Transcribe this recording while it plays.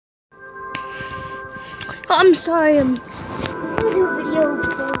Oh, I'm sorry, I'm gonna do a video for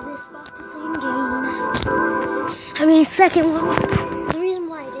this about the same game. I mean, second one. The reason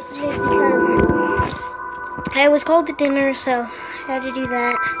why I didn't is because I was called to dinner, so I had to do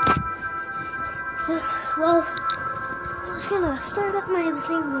that. So, well, I'm just gonna start up the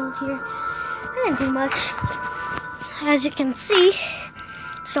same world here. I didn't do much. As you can see,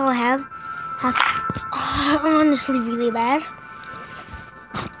 that's all I have. That's honestly really bad.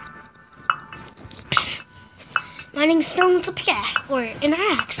 Mining stone with a pickaxe or an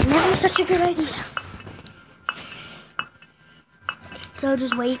axe. Never such a good idea. So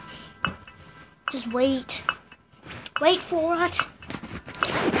just wait. Just wait. Wait for it.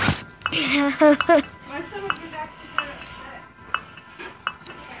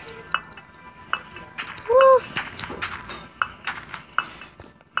 Woo.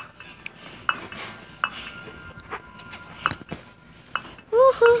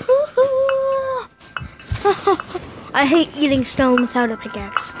 I hate eating stone without a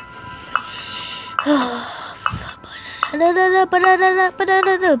pickaxe.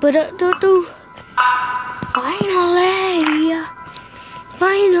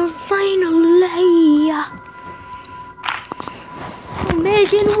 Finally, I'm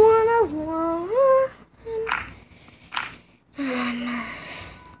making one I want. And I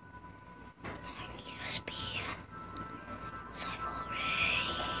need a speed. So I've already.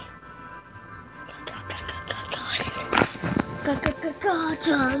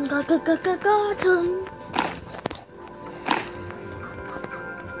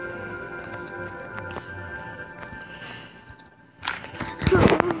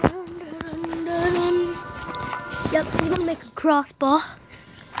 Yep, I'm gonna make a crossbow.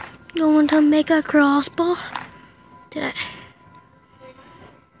 Going to make a crossbow. Did I?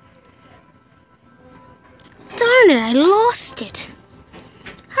 Darn it, I lost it.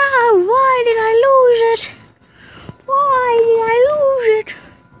 Why did I lose it?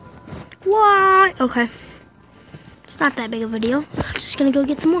 Why? Okay. It's not that big of a deal. I'm just gonna go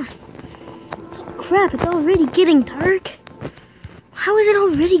get some more. Oh crap, it's already getting dark. How is it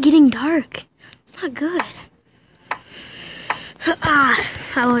already getting dark? It's not good.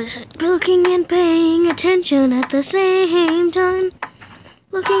 How is it? Looking and paying attention at the same time.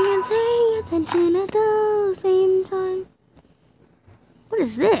 Looking and paying attention at the same time. What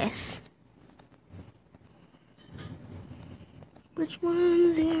is this? Which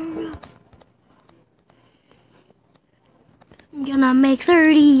one's arrows? I'm gonna make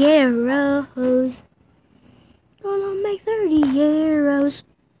 30 arrows. Gonna make 30 arrows.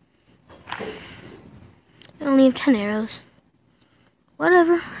 I only have 10 arrows.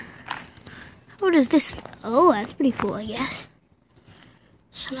 Whatever. What is this? Oh, that's pretty cool, I guess.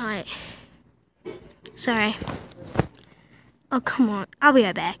 So now sorry. Oh, come on. I'll be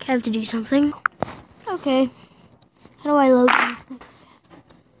right back. I have to do something. Okay. How do I load something?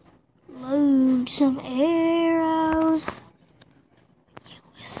 Load some arrows.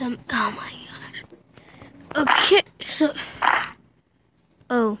 With some... Oh, my gosh. Okay, so...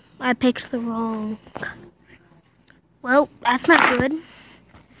 Oh, I picked the wrong... Well, that's not good.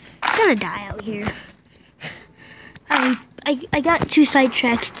 I'm gonna die out here. I got too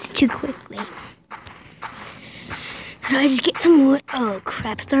sidetracked too quickly. So I just get some wood. Oh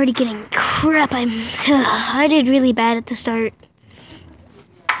crap! It's already getting crap. I did really bad at the start.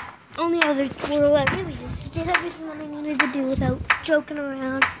 Only other squirrel, I really just did everything that I needed to do without joking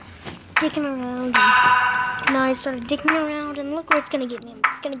around, dicking around. And now I started dicking around, and look where it's gonna get me.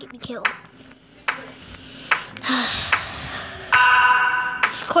 It's gonna get me killed.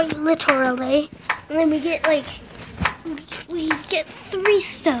 Quite literally. And then we get we get 3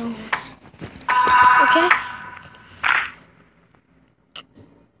 stones. Okay?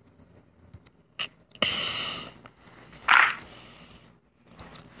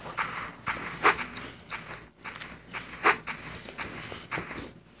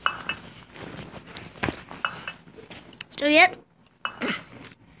 So yep.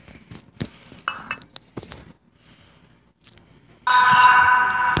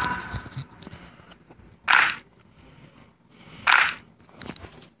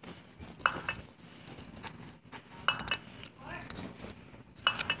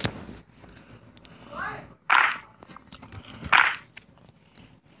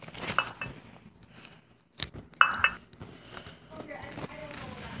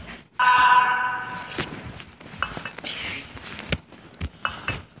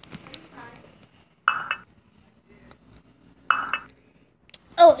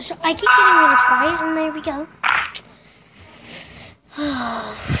 Oh, so I keep getting rid of fires, and there we go.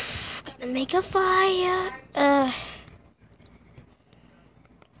 Gotta make a fire.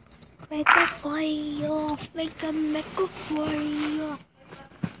 Make a fire, make a fire.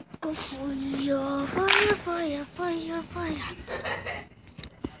 Go fire, fire, fire, fire, fire.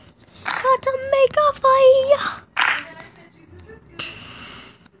 Got to make a fire.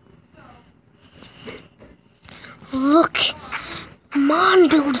 Look, man,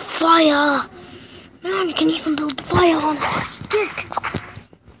 build fire. Man can even build fire on a stick.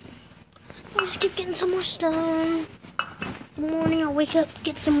 I'll just keep getting some more stone. In the morning, I'll wake up,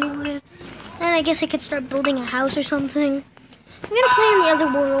 get some wood. Then I guess I could start building a house or something. I'm gonna play in the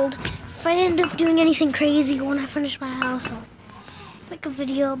other world. If I end up doing anything crazy when I finish my house, I'll make a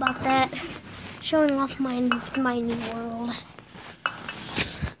video about that, showing off my new world.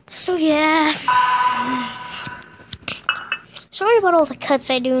 So yeah. Sorry about all the cuts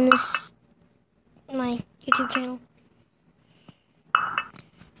I do in my YouTube channel.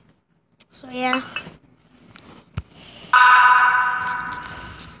 So yeah.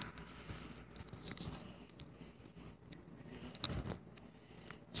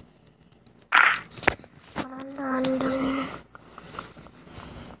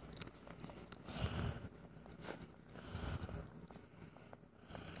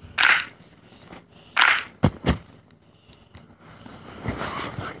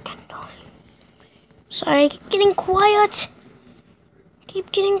 Sorry, keep getting quiet.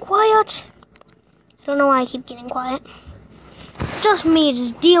 Keep getting quiet. I don't know why I keep getting quiet. It's just me,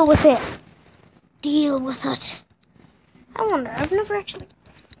 just deal with it. Deal with it. I wonder, I've never actually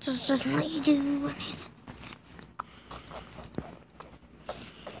just doesn't let you do anything.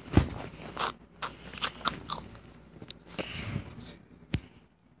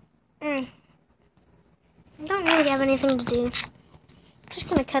 I don't really have anything to do. I'm just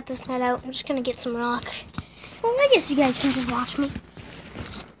gonna cut this night out. I'm just gonna get some rock. Well, I guess you guys can just watch me.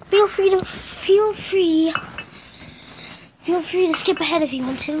 Feel free to skip ahead if you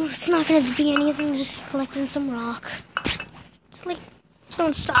want to. It's not gonna be anything, just collecting some rock. Just like,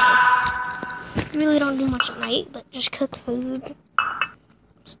 don't starve. Really don't do much at night, but just cook food.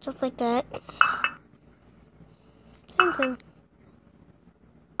 Stuff like that. Same thing.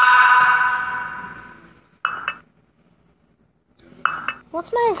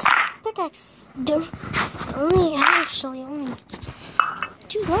 What's my pickaxe do? Only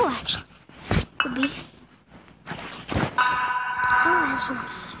 2 low actually. Could be. I don't have so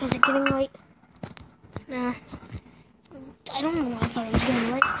much. Is it getting light? Nah. I don't know why I thought it was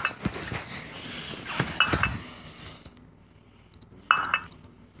getting light.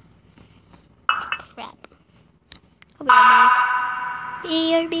 Crap. I'll be right back.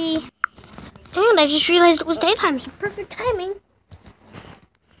 BRB. And I just realized it was daytime, so perfect timing.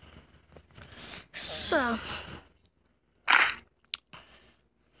 So,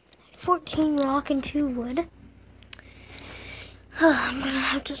 14 rock and 2 wood. I'm gonna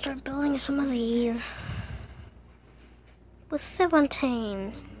have to start building some of these. With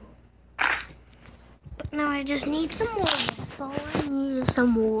 17. But now I just need some wood. That's all I need is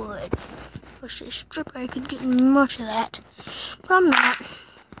some wood. Wish a stripper I could get much of that. But I'm not.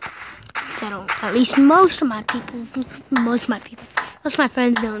 At least I don't. At least most of my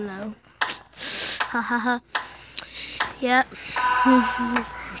friends don't know. Hahaha. Yep.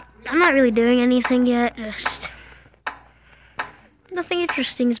 I'm not really doing anything yet. Just nothing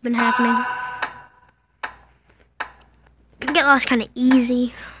interesting has been happening. Get lost kind of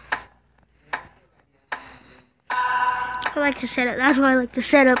easy. I like to set up. That's why I like to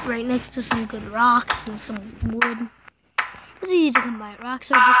set up right next to some good rocks and some wood. It's easy to come by rocks,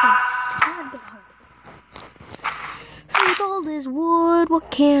 so I just got a bit hungry. Some gold is wood. What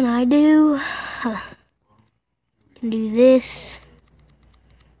can I do? Can do this.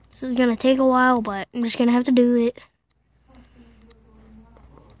 This is gonna take a while, but I'm just gonna have to do it.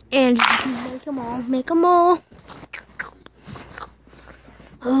 And just make them all. Make them all.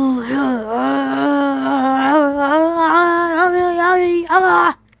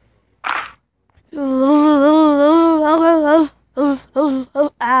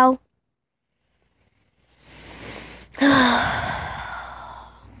 Ow.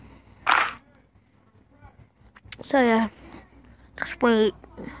 So yeah, just wait.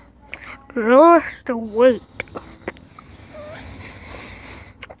 Just wait.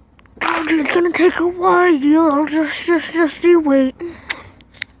 It's gonna take a while. Just you wait.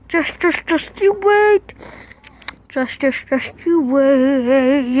 Just you wait. Just you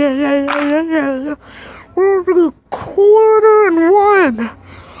wait. Yeah. We're the quarter and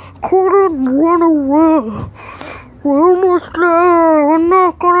one away. We're almost there. We're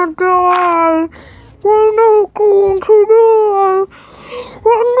not gonna die. We're not going to die.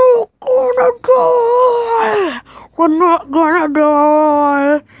 We're not gonna die. We're not gonna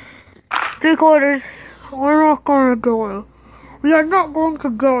die. Take orders. We're not going to jail. We are not going to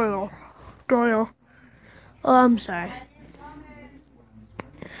jail. Jail. Oh, I'm sorry.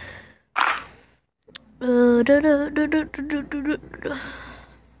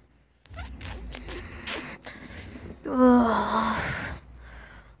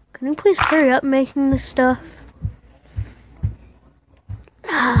 Can you please hurry up making this stuff?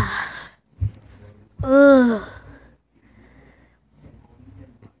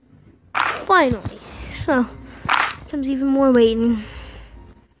 Finally. So, comes even more waiting.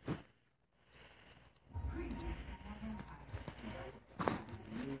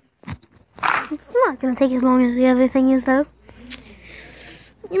 It's not gonna take as long as the other thing is, though.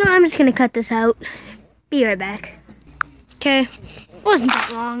 You know, I'm just gonna cut this out. Be right back. Okay, wasn't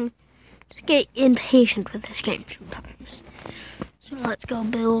that long. Just get impatient with this game sometimes. So let's go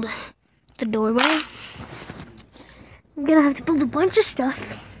build the doorway. I'm gonna have to build a bunch of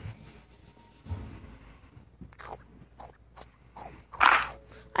stuff.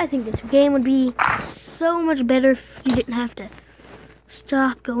 I think this game would be so much better if you didn't have to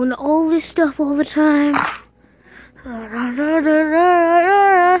stop going to all this stuff all the time.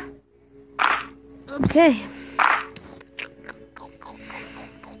 Okay.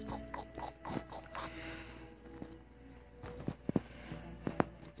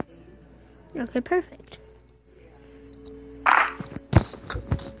 Okay, perfect.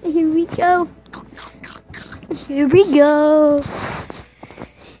 Here we go. Here we go.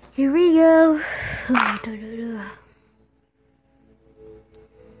 Here we go.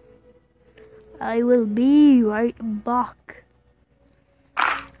 I will be right back.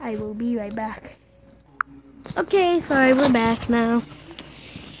 I will be right back. Okay, sorry, we're back now.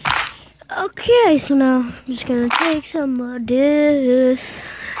 Okay, so now I'm just gonna take some of this.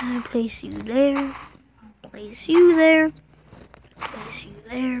 And place you there. Place you there. Place you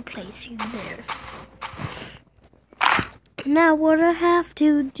there. Place you there. Now what I have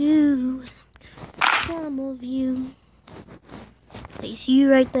to do, some of you, place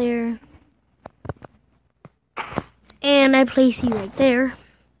you right there, and I place you right there.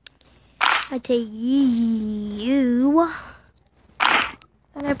 I take you,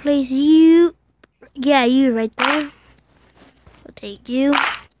 and I place you, yeah, you right there. I'll take you,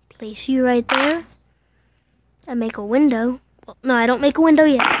 place you right there. I make a window. Well, no, I don't make a window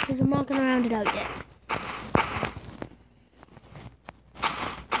yet, because I'm not gonna round it out yet.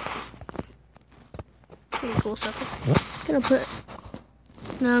 Pretty cool stuff.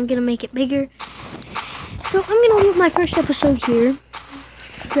 Now I'm gonna make it bigger. So I'm gonna leave my first episode here.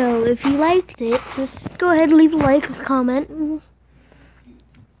 So if you liked it, just go ahead and leave a like or comment.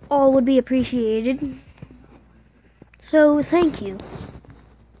 All would be appreciated. So thank you.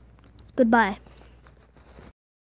 Goodbye.